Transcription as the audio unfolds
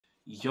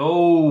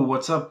Yo,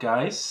 what's up,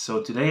 guys?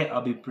 So today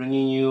I'll be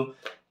bringing you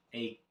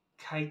a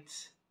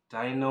Kite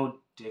Dino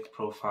deck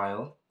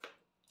profile.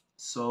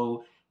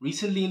 So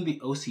recently in the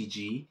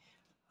OCG,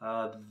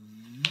 uh,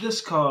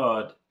 this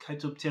card,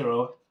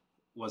 Kaitoptero,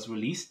 was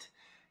released,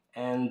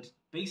 and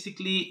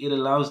basically it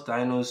allows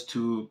dinos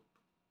to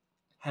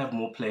have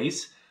more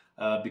plays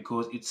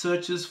because it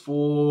searches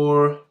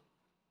for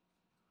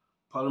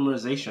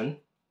polymerization,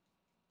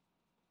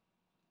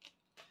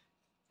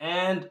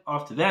 and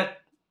after that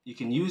you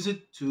can use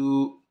it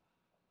to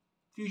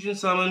fusion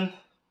summon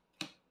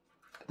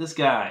this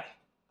guy.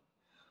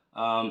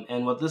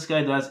 And what this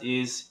guy does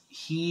is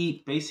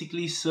he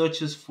basically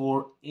searches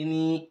for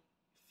any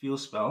field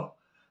spell.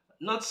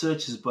 Not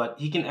searches, but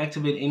he can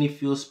activate any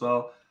field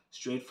spell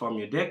straight from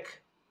your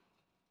deck.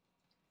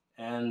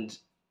 And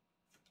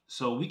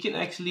so we can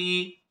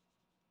actually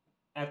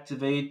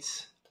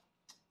activate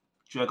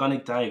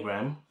Dragonic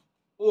Diagram,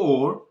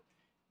 or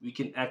we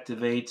can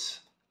activate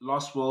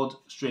Lost World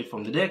straight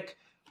from the deck,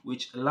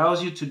 which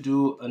allows you to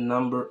do a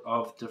number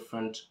of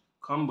different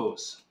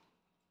combos.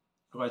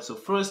 Alright, so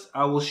first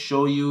I will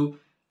show you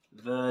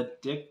the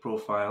deck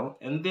profile,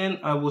 and then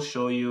I will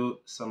show you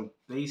some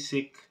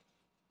basic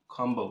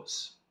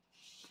combos.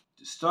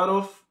 To start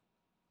off,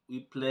 we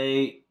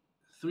play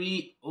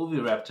 3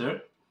 Oviraptor,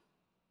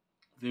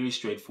 very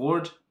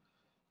straightforward,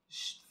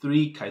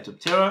 3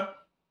 Kaitoptera,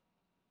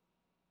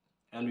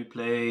 and we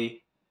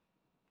play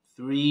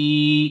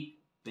 3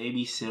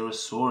 Baby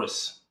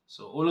Cerosaurus.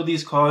 So all of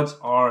these cards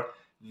are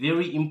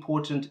very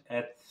important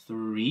at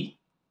 3,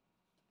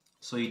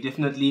 so you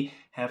definitely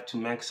have to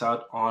max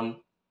out on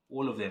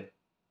all of them.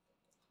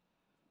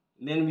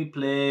 And then we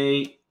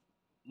play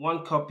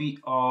 1 copy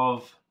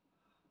of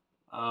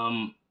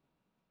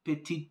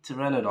Petit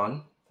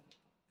Pteranodon.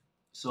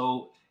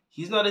 So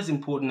he's not as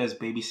important as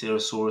Baby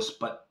Cerosaurus,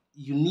 but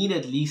you need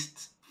at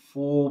least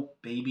 4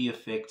 baby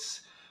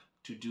effects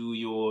to do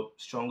your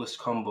strongest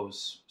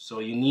combos. So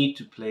you need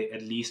to play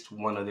at least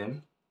one of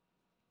them.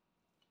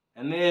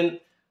 And then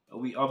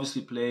we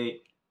obviously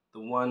play the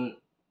one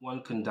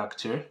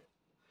conductor.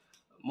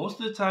 Most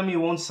of the time you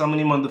won't summon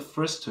him on the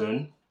first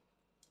turn,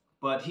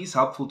 but he's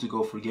helpful to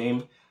go for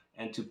game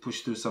and to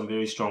push through some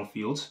very strong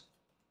fields.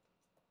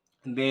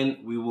 And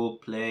then we will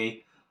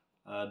play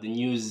the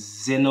new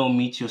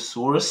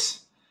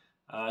Xenometeorosaurus.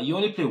 You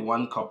only play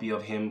 1 copy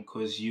of him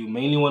because you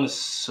mainly want to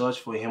search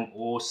for him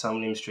or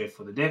summon him straight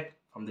from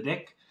the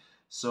deck.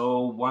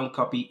 So 1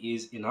 copy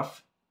is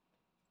enough.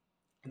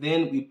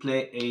 Then we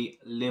play a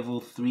level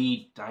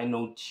 3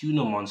 Dino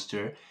Tuner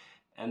monster,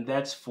 and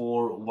that's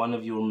for one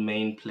of your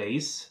main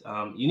plays.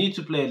 You need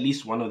to play at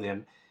least one of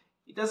them.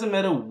 It doesn't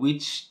matter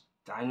which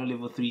Dino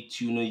level 3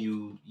 tuner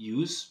you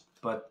use,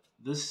 but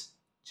this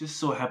just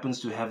so happens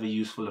to have a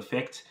useful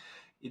effect.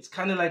 It's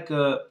kind of like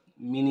a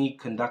mini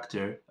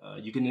conductor.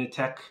 You can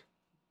attack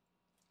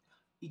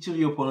each of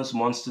your opponent's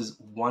monsters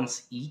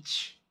once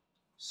each.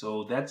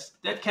 So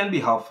that can be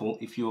helpful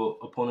if your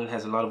opponent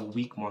has a lot of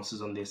weak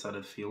monsters on their side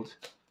of the field.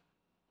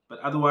 But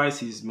otherwise,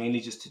 he's mainly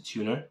just a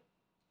tuner.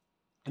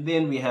 And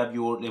then we have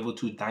your level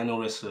 2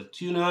 Dino Wrestler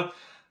tuner.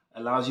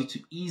 Allows you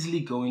to easily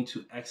go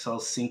into Axel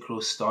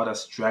Synchro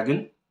Stardust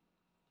Dragon.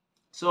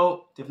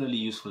 So definitely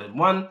useful at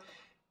 1.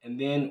 And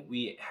then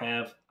we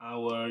have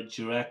our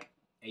Jirac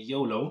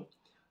Aeolo.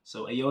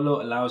 So Aeolo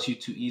allows you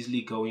to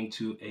easily go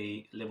into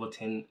a level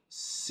 10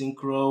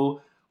 Synchro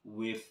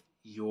with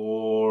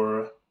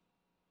your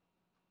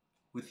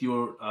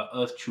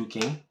Earth True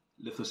King,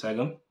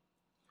 Lithosagam.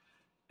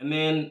 And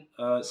then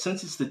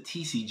since it's the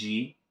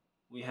TCG,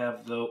 we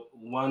have the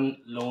 1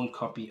 lone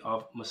copy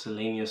of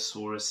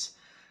Miscellaneousaurus.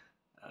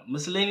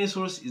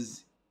 Miscellaneousaurus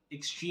is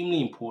extremely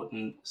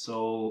important,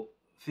 so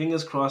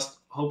fingers crossed,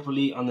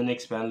 hopefully on the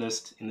next ban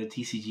list in the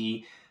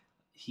TCG,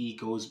 he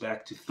goes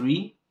back to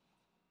 3.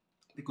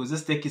 Because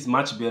this deck is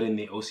much better in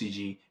the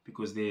OCG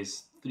because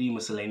there's 3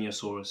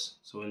 Miscellaneousaurus.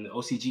 So in the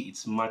OCG,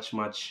 it's much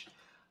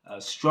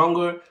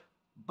stronger,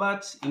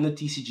 but in the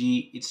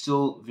TCG, it's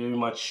still very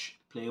much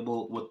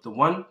playable with the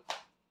 1.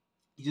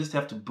 You just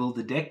have to build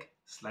the deck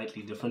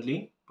slightly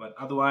differently, but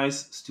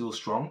otherwise still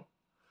strong.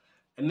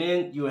 And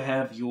then you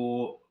have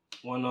your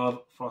one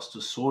of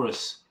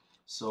Frostosaurus.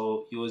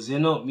 So your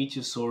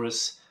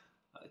Xenometeorosaurus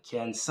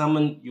can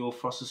summon your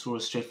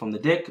Frostosaurus straight from the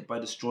deck by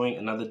destroying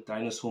another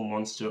dinosaur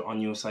monster on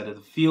your side of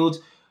the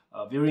field.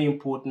 Very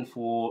important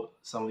for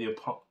some of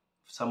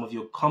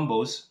your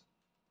combos.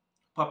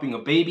 Popping a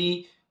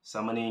baby,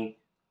 summoning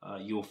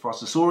your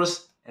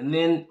Frostosaurus, and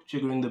then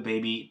triggering the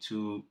baby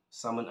to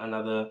summon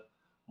another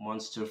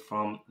monster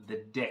from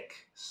the deck.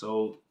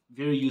 So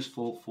very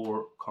useful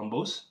for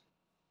combos.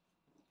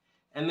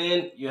 And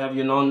then you have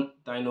your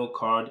non-dino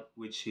card,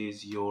 which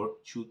is your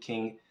True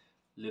King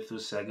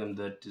Lithosagam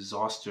the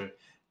Disaster.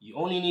 You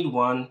only need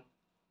 1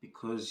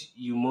 because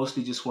you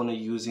mostly just want to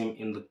use him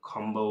in the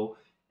combo.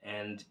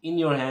 And in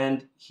your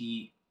hand,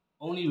 he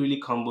only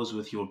really combos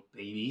with your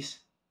babies.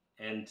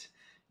 And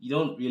you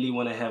don't really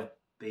want to have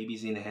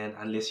babies in hand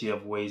unless you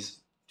have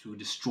ways to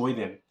destroy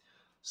them.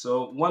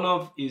 So 1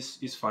 of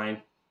is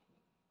fine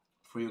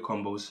for your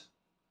combos.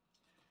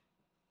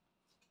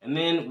 And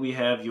then we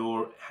have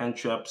your hand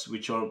traps,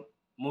 which are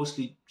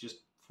mostly just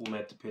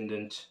format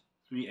dependent.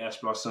 3 Ash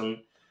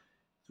Blossom,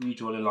 3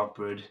 Jordan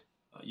Lockbird.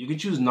 You can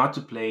choose not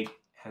to play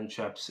hand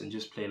traps and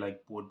just play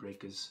like board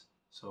breakers.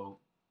 So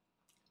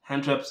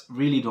hand traps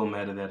really don't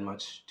matter that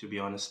much, to be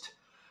honest.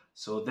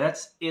 So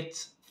that's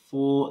it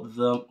for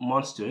the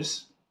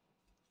monsters.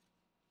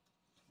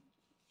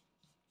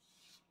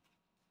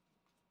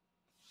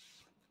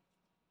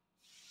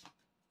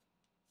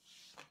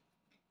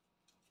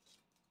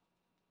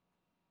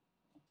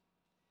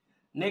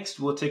 Next,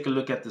 we'll take a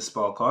look at the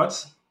spell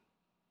cards.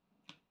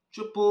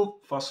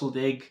 Triple Fossil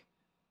Egg,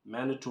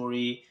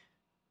 mandatory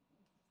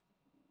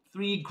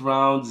 3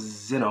 ground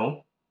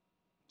Zeno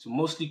to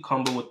mostly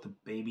combo with the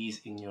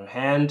babies in your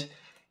hand.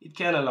 It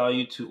can allow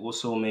you to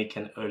also make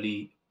an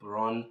early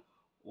Baron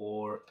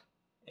or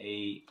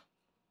a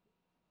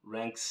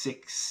rank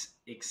 6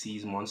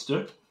 Xyz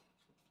monster.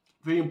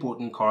 Very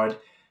important card.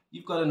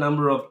 You've got a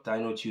number of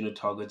Dino Tuner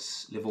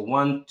targets, level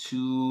 1,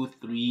 2,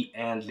 3,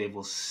 and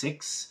level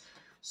 6.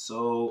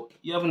 So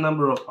you have a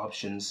number of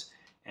options.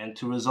 And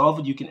to resolve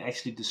it, you can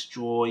actually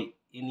destroy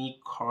any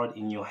card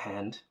in your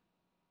hand.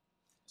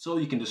 So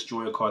you can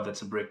destroy a card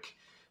that's a brick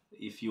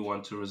if you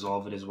want to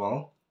resolve it as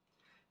well.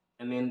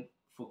 And then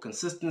for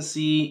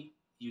consistency,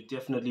 you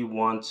definitely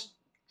want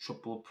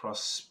Triple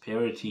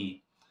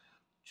Prosperity.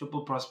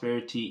 Triple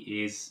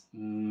Prosperity is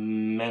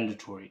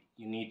mandatory.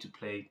 You need to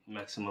play the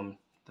maximum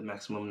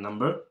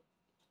number.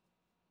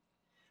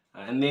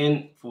 And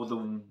then for the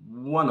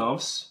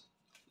one-offs,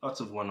 lots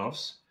of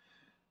one-offs,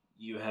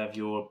 you have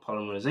your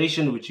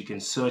polymerization, which you can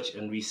search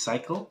and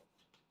recycle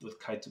with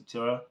Kite of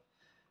Terra.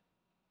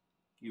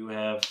 You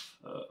have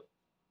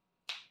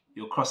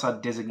your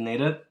Crossout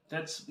Designator.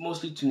 That's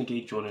mostly to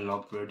negate Jordan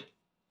Lockbird.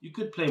 You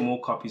could play more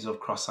copies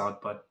of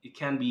Crossout, but it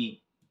can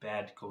be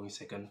bad going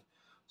second.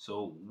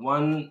 So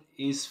 1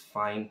 is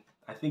fine.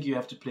 I think you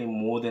have to play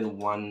more than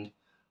 1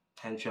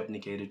 hand trap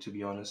negator, to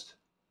be honest.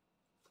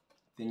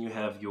 Then you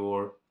have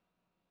your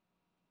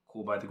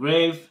Call by the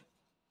Grave.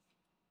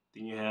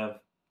 Then you have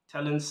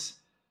Talents.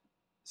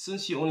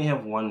 Since you only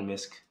have 1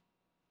 misc,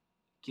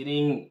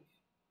 getting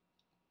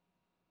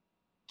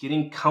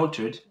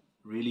countered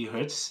really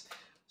hurts.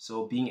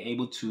 So being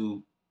able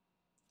to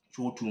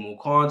draw 2 more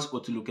cards or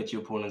to look at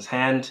your opponent's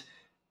hand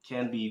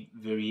can be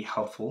very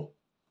helpful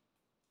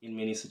in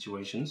many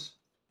situations.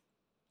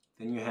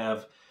 Then you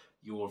have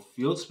your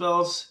field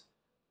spells.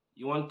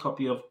 You want a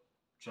copy of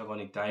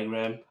Dragonic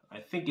Diagram. I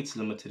think it's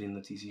limited in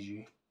the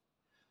TCG.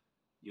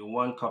 Your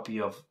 1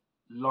 copy of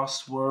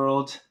Lost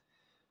World.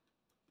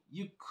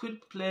 You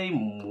could play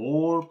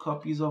more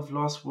copies of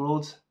Lost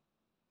World,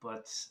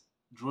 but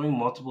drawing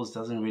multiples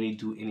doesn't really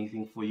do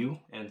anything for you.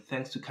 And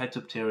thanks to Kite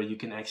of Terror, you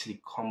can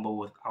actually combo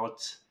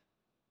without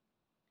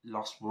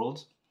Lost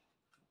World.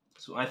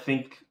 So I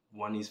think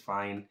 1 is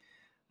fine.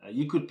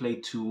 You could play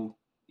 2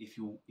 if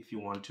you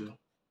want to,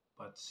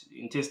 but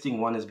in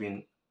testing 1 has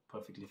been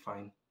perfectly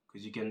fine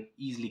because you can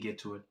easily get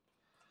to it.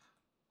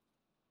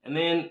 And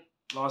then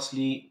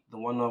lastly, the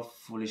one of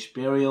Foolish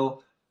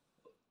Burial.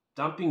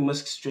 Dumping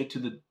Misk straight to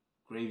the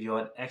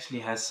graveyard actually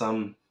has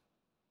some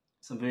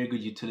very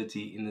good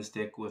utility in this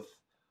deck with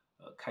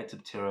Kite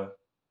of Terror,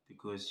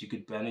 because you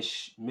could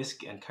banish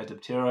Misk and Kite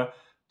of Terror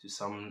to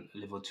summon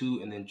level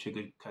 2 and then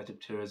trigger Kite of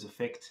Terror's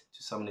effect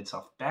to summon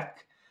itself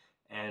back,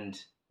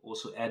 and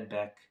also add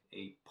back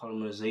a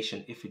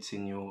polymerization if it's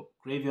in your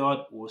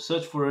graveyard, or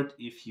search for it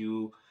if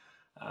you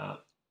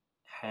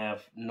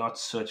have not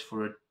searched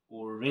for it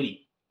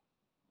already.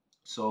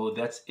 So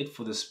that's it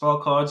for the spell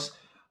cards.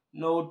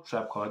 No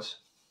trap cards.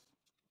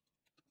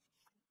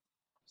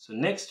 So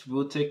next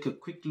we'll take a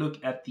quick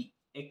look at the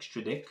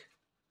extra deck.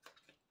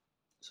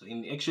 So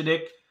in the extra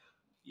deck,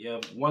 you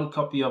have 1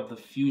 copy of the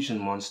Fusion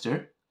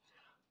Monster.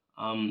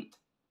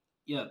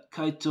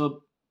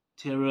 Kaito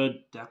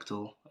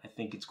Pterodactyl, I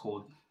think it's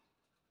called.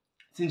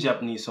 It's in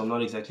Japanese, so I'm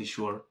not exactly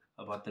sure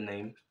about the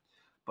name.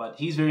 But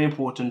he's very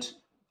important.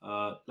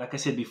 Like I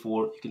said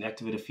before, you can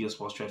activate a field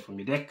spell straight from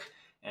your deck.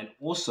 And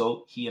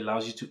also, he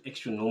allows you to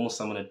extra normal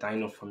summon a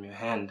Dino from your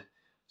hand.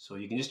 So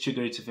you can just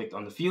trigger its effect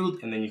on the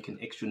field, and then you can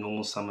extra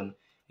normal summon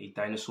a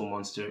dinosaur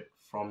monster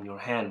from your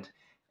hand.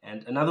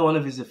 And another one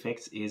of his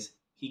effects is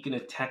he can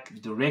attack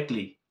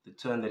directly the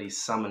turn that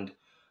he's summoned.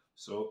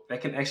 So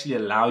that can actually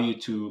allow you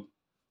to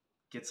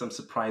get some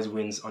surprise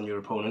wins on your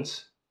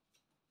opponents.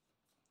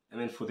 And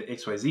then for the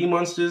XYZ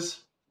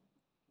monsters,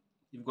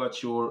 you've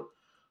got your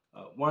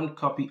 1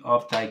 copy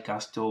of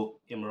Digasto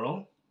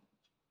Emerald.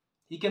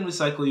 He can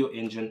recycle your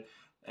engine,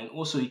 and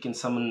also you can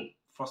summon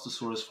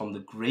Frostosaurus from the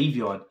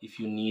graveyard if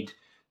you need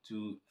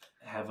to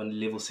have a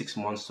level 6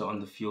 monster on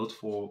the field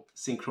for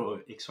Synchro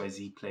or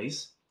XYZ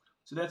plays.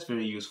 So that's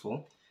very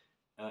useful.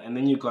 And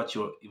then you got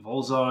your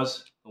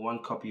Evolzars, the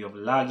 1 copy of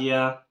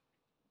Lagia,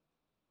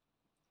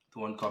 the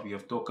 1 copy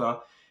of Doka,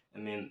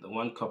 and then the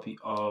 1 copy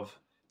of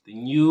the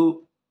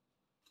new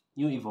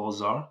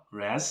Evolzar,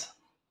 Raz.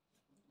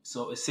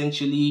 So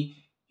essentially,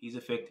 his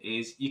effect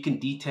is you can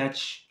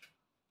detach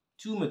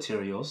 2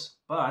 materials,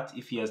 but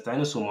if he has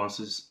dinosaur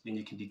monsters, then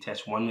you can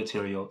detach 1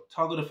 material,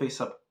 target a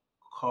face-up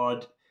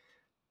card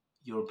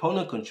your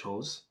opponent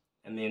controls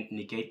and then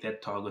negate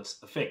that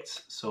target's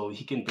effects. So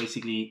he can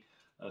basically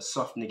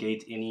soft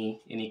negate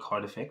any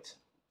card effect,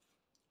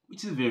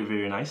 which is very,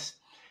 very nice.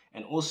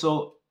 And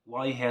also,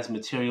 while he has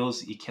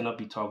materials, he cannot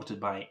be targeted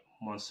by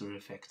monster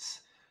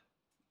effects.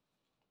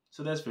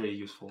 So that's very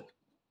useful.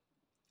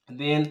 And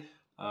then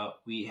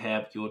we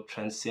have your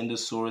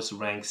Transcendosaurus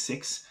rank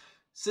 6.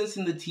 Since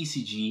in the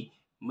TCG,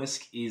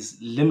 Misk is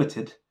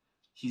limited,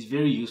 he's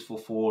very useful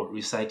for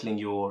recycling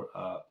your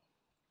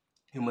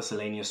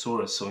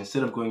Miscellaneousaurus. So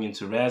instead of going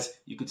into Raz,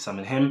 you could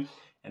summon him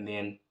and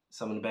then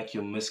summon back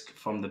your Misk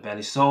from the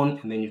Banish Zone,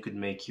 and then you could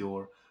make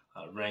your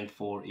rank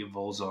 4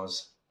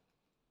 Evolzars.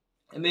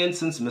 And then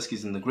since Misk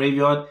is in the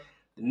graveyard,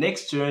 the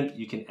next turn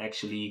you can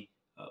actually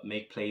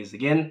make plays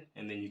again,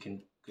 and then you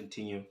can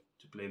continue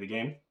to play the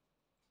game.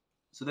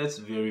 So that's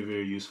very,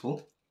 very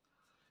useful.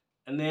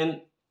 And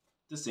then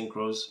the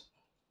synchros.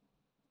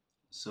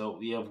 So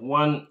we have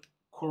one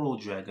Coral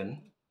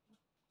Dragon.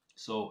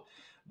 So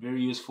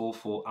very useful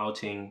for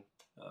outing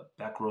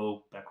back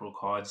row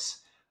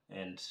cards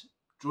and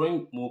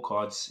drawing more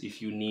cards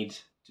if you need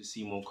to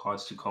see more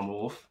cards to combo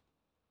off.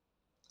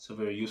 So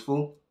very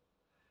useful.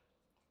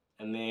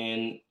 And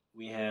then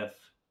we have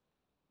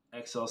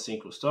XL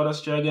Synchro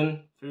Stardust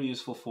Dragon. Very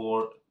useful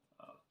for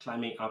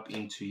climbing up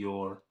into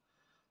your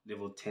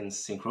level 10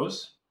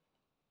 synchros.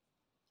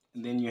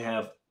 And then you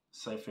have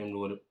Cyframe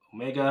Lord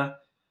Omega.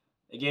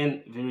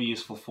 Again, very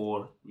useful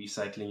for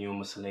recycling your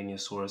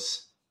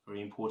Miscellaneousaurus.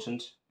 Very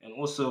important. And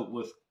also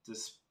with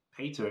this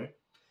Pater,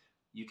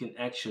 you can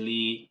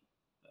actually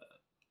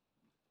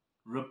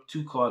rip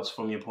 2 cards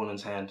from your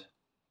opponent's hand.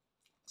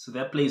 So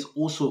that play is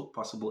also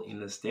possible in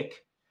this deck,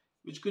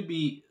 which could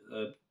be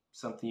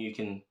something you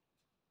can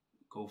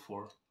go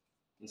for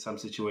in some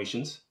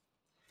situations.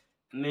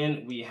 And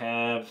then we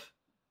have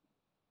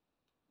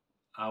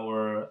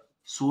our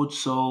Sword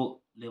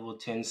Soul level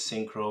 10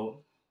 Synchro.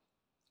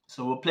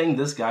 So we're playing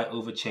this guy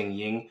over Cheng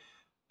Ying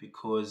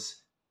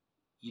because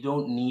you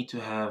don't need to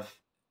have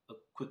a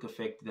quick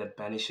effect that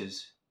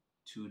banishes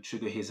to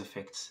trigger his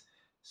effects.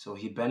 So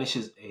he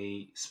banishes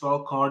a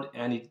spell card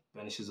and it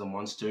banishes a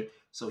monster.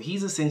 So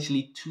he's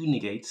essentially 2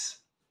 negates.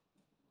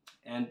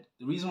 And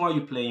the reason why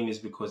you play him is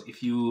because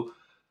if you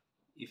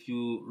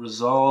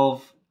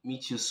resolve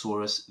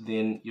Meteorosaurus,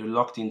 then you're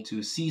locked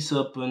into Sea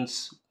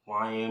Serpents,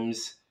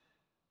 Worms,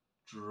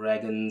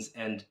 Dragons,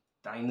 and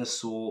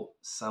Dinosaur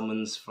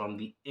summons from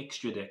the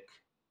extra deck.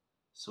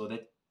 So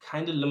that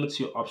kind of limits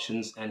your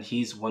options, and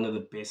he's one of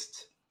the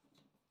best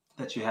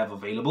that you have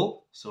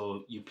available.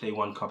 So you play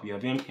 1 copy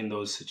of him in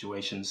those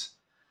situations.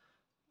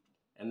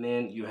 And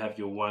then you have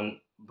your 1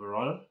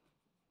 Baron.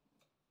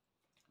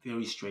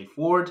 Very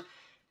straightforward.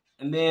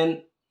 And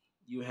then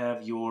you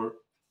have your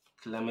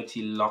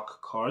Calamity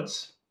Lock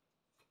cards.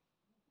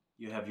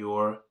 You have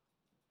your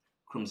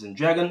Crimson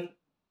Dragon.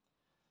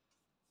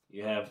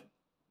 You have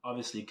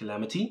obviously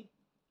Calamity.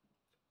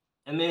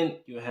 And then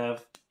you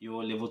have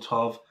your level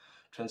 12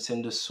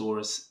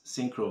 Transcendosaurus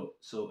Synchro.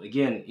 So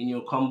again, in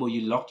your combo,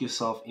 you lock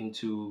yourself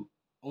into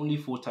only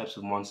 4 types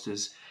of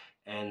monsters.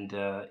 And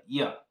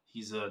yeah,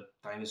 he's a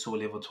dinosaur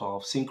level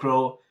 12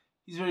 Synchro.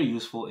 He's very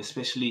useful,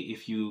 especially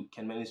if you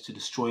can manage to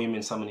destroy him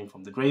and summon him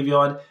from the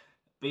graveyard.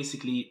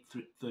 Basically,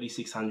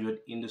 3600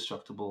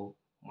 indestructible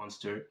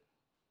monster.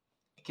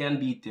 It can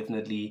be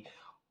definitely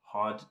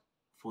hard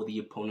for the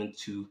opponent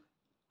to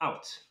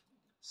out.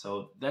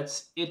 So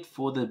that's it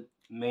for the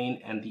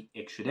main and the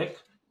extra deck.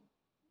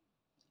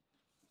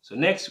 So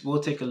next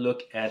we'll take a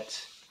look at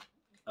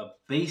a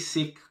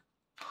basic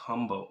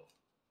combo.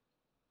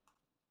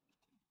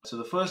 So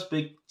the first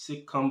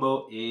basic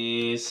combo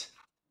is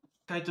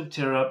Kite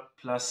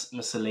plus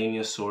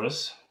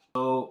Miscellaneousaurus.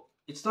 So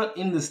it's not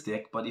in this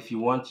deck, but if you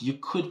want, you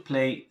could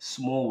play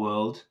Small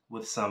World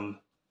with some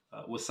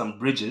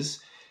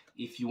bridges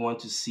if you want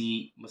to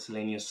see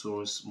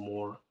Miscellaneousaurus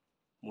more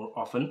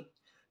often.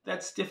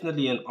 That's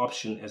definitely an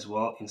option as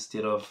well,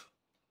 instead of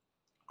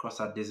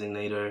Crossout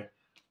Designator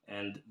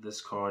and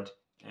this card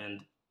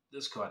and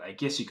this card. I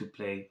guess you could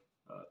play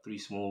 3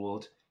 Small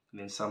World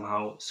and then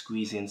somehow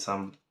squeeze in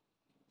some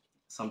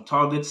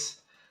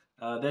targets.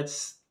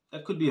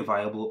 That could be a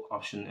viable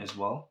option as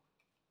well.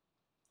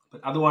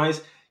 But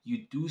otherwise,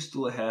 you do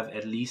still have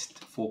at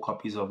least 4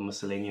 copies of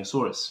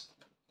Miscellaneousaurus.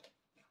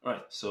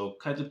 Alright, so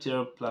Kite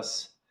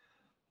plus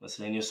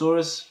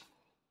Miscellaneousaurus.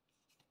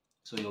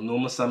 So you'll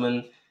normal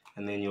summon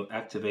and then you'll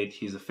activate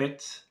his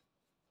effect.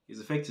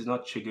 His effect is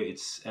not trigger,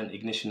 it's an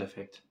ignition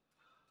effect.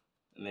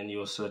 And then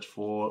you'll search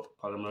for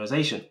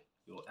polymerization.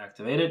 You'll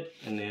activate it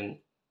and then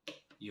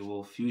you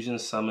will fusion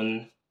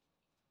summon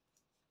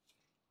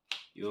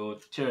your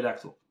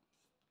pterodactyl.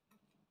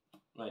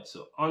 Right,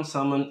 so on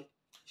summon,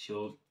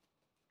 she'll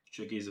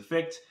trigger his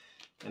effect,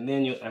 and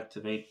then you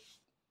activate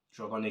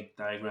Dragonic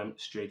Diagram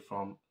straight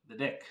from the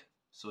deck.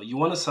 So you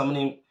want to summon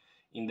him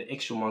in the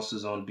extra monster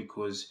zone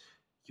because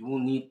you will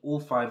need all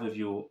 5 of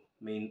your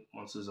main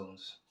monster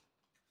zones,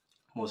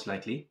 most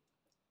likely.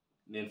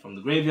 And then from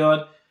the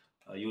graveyard,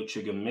 you'll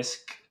trigger Misk,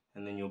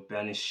 and then you'll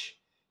banish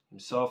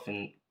himself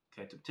in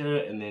Kite,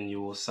 and then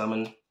you will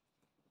summon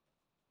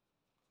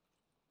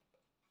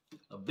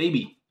a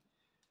baby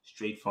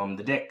straight from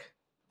the deck.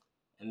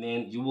 And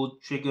then you will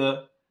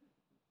trigger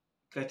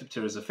Kite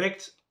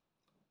effect.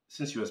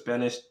 Since you are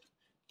banished,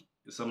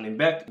 you summon him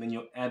back, and then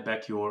you add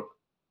back your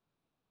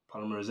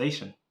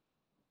polymerization.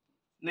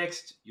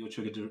 Next, you'll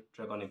trigger the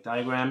Dragonic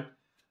Diagram,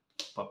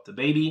 pop the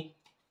baby,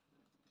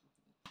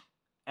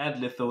 add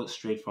Litho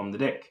straight from the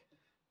deck.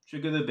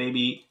 Trigger the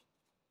baby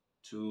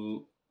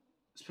to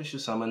special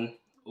summon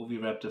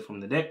Oviraptor from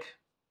the deck,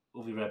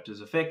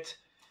 Oviraptor's effect.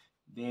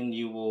 Then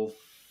you will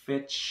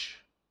fetch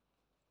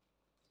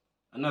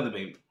another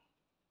baby.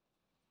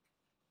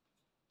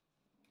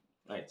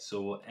 Right,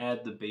 so we'll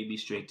add the baby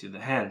straight to the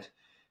hand.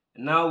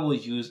 And now we'll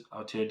use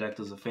our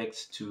Pterodactyl's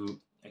effects to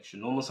extra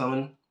normal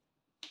summon.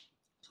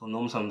 So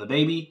normal summon the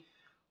baby,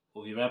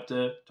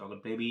 Oviraptor,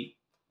 target baby,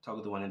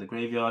 target the one in the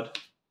graveyard,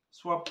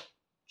 swap,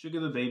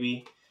 trigger the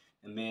baby,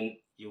 and then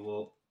you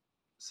will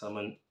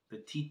summon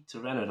Petite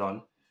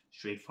Pteranodon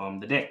straight from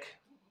the deck.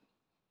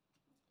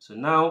 So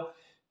now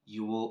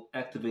you will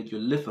activate your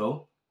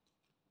Litho,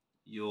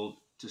 you'll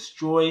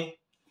destroy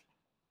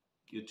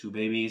your two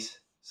babies,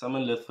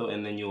 summon Litho,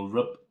 and then you'll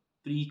rip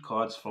 3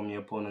 cards from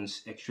your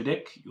opponent's extra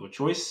deck, your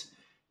choice.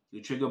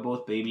 You trigger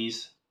both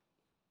babies,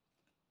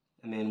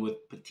 and then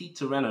with Petite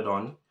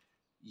Pteranodon,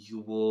 you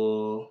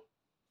will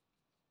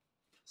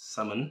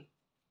summon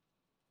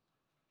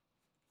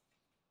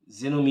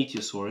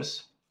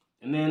Xenometeorosaurus,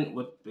 and then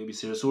with Baby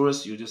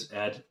Cerosaurus, you just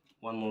add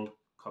one more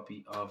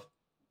copy of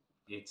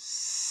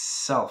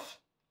itself.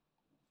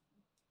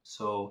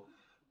 So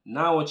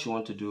now what you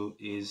want to do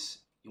is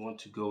you want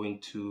to go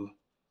into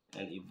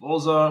an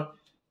Evolzar,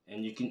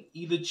 and you can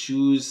either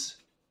choose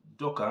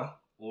Doka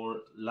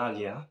or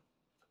Lagia.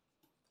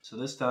 So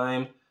this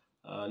time,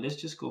 let's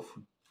just go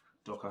for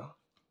Doka.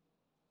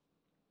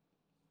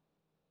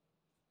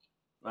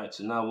 Right,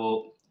 so now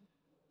we'll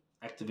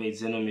activate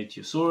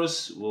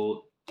Xenometeorosaurus,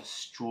 we'll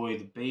destroy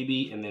the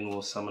baby, and then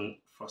we'll summon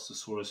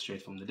Frostosaurus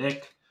straight from the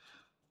deck.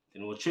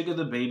 Then we'll trigger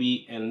the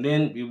baby, and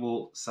then we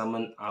will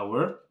summon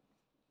our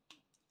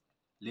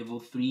level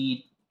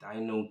 3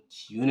 Dino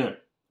Tuner.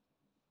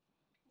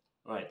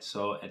 Right,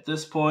 so at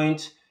this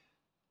point,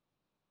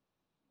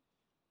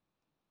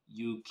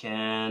 you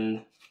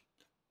can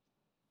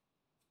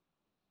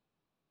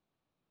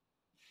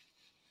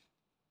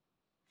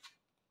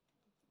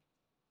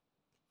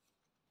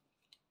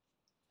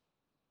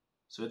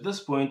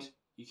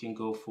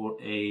go for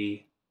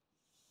a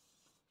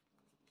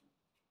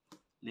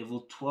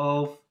level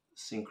 12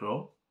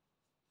 Synchro.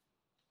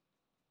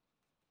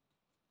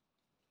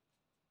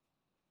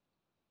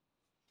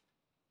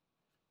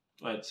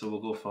 Right, so we'll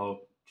go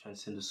for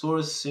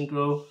Transcendosaurus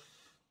Synchro,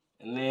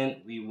 and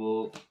then we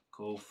will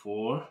go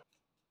for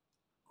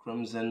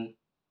Crimson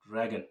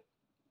Dragon.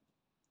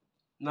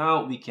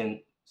 Now we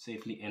can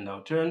safely end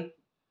our turn.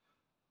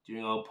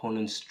 During our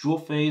opponent's draw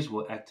phase,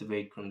 we'll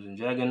activate Crimson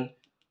Dragon.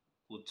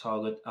 We'll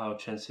target our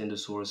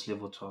Transcendosaurus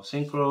level 12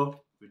 Synchro,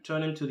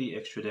 return him to the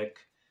extra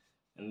deck,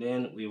 and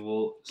then we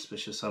will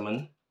special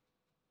summon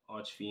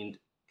Archfiend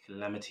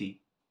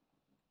Calamity.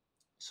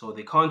 So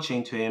they can't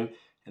chain to him,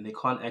 and they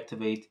can't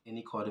activate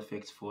any card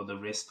effects for the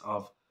rest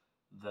of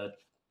the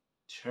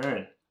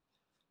turn.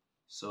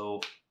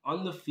 So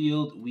on the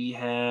field we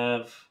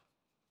have,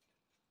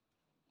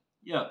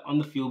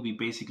 we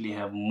basically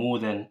have more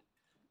than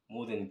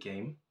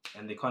game,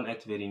 and they can't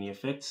activate any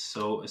effects.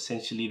 So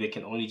essentially they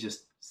can only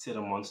just set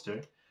a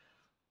monster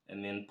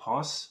and then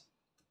pass.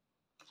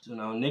 So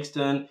now next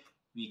turn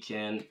we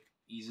can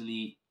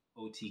easily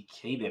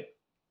OTK them.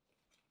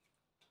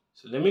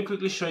 So let me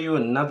quickly show you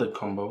another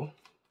combo.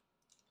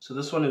 So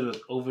this one is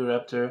with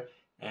Oviraptor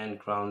and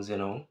Ground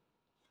Xeno.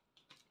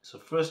 So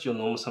first you'll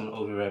normal summon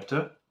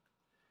Oviraptor,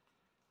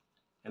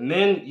 and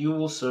then you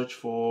will search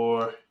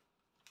for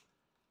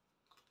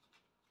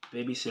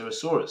Baby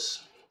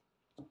Cerosaurus.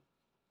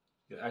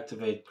 You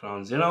activate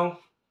Ground Xeno,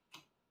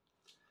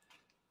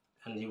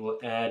 and you will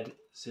add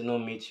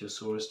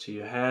Xenometeorosaurus to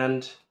your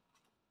hand,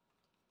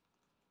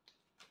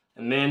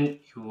 and then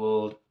you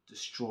will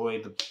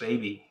destroy the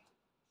baby.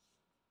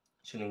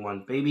 Chaining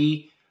 1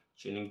 baby,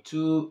 chaining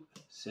 2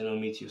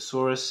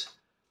 Xenometeorosaurus.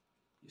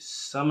 You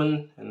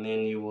summon, and then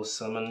you will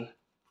summon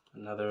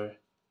another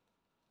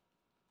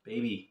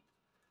baby.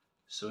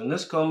 So in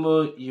this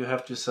combo, you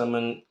have to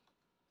summon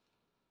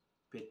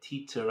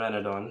Petite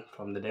Pteranodon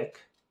from the deck.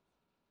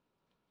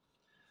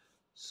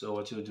 So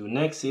what you'll do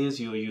next is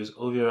you'll use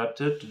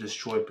Oviraptor to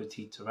destroy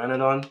Petite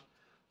Pteranodon,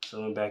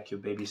 summon back your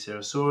Baby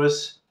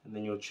Cerosaurus, and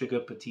then you'll trigger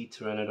Petite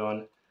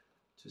Pteranodon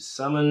to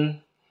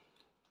summon,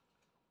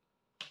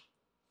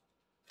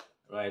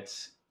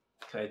 Kite.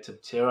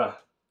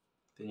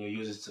 Then you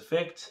use its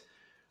effect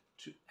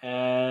to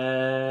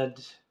add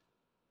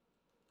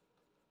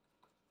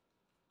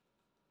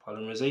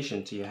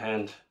polymerization to your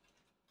hand.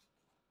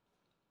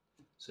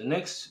 So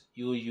next,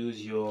 you'll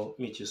use your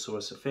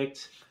Meteorosaurus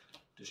effect,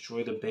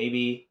 destroy the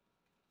baby,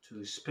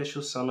 to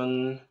special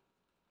summon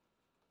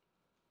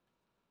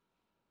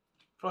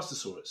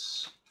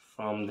Frostosaurus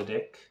from the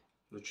deck.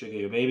 You'll trigger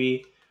your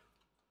baby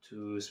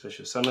to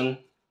special summon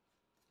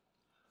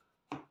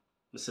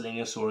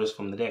miscellaneous Saurus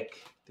from the deck.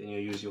 Then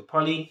you'll use your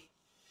poly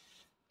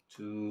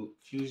to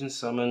fusion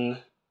summon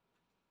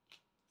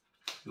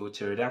your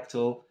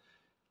pterodactyl,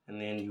 and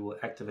then you will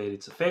activate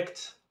its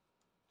effect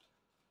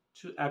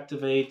to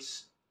activate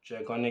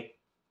Dragonic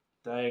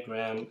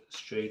Diagram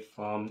straight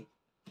from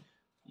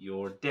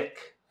your deck.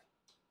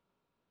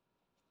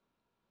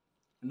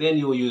 And then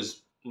you'll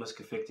use Musk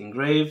Effect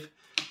Engrave,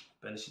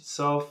 banish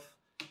itself,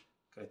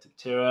 Kite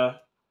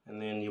Terra,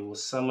 and then you will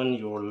summon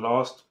your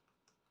last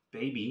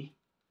baby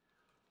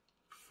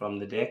from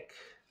the deck.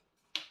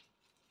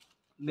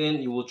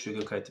 Then you will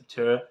trigger Kite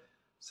Terra,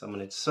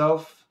 summon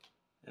itself,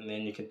 and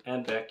then you can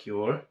add back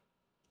your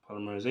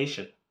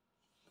polymerization.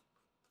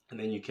 And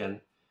then you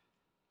can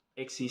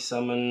XE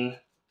summon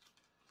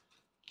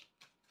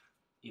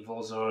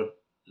Evolzard,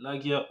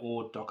 Lagia,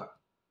 or Docker.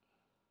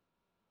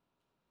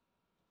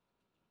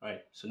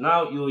 Alright, so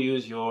now you'll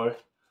use your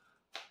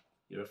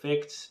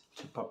effects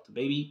to pop the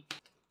baby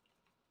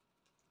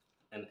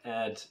and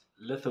add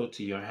Litho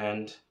to your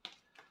hand,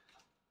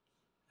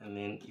 and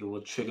then you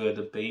will trigger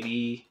the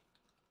baby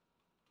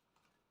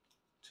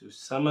to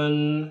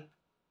summon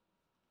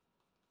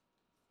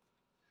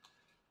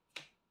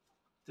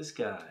this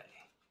guy.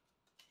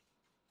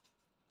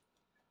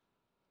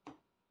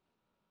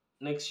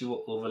 Next, you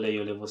will overlay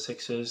your level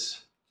 6s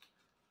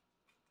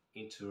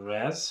into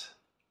Raz.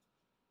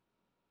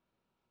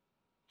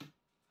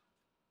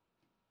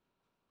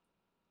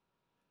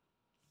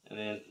 And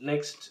then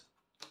next,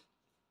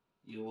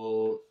 you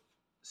will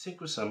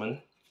Synchro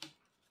Summon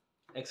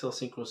XL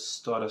Synchro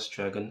Stardust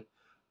Dragon,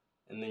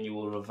 and then you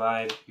will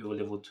revive your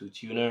level 2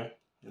 tuner,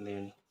 and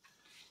then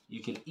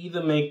you can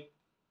either make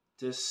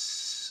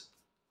this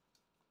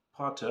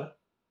Potter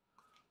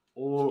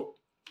or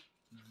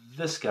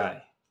this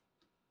guy.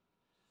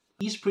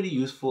 He's pretty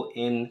useful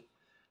in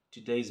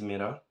today's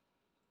meta,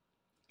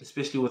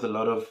 especially with a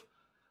lot of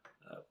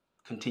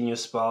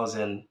continuous spells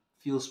and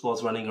field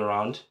spells running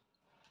around.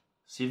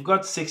 So you've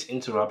got 6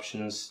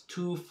 interruptions,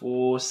 2,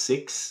 4,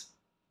 6.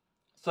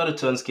 It's not a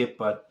turn skip,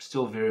 but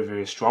still very,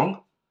 very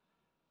strong.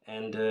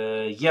 And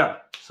yeah,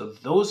 so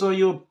those are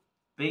your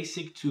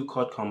basic 2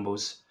 card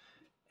combos,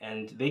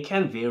 and they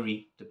can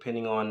vary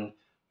depending on,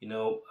 you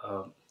know,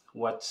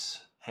 what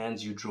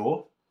hands you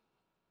draw.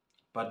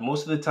 But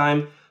most of the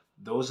time,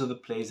 those are the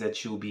plays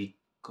that you'll be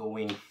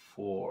going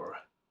for.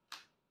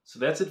 So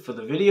that's it for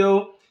the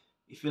video.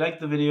 If you like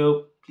the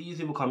video, please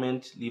leave a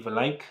comment, leave a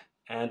like,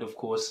 and of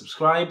course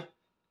subscribe.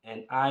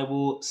 And I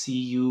will see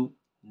you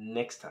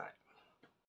next time.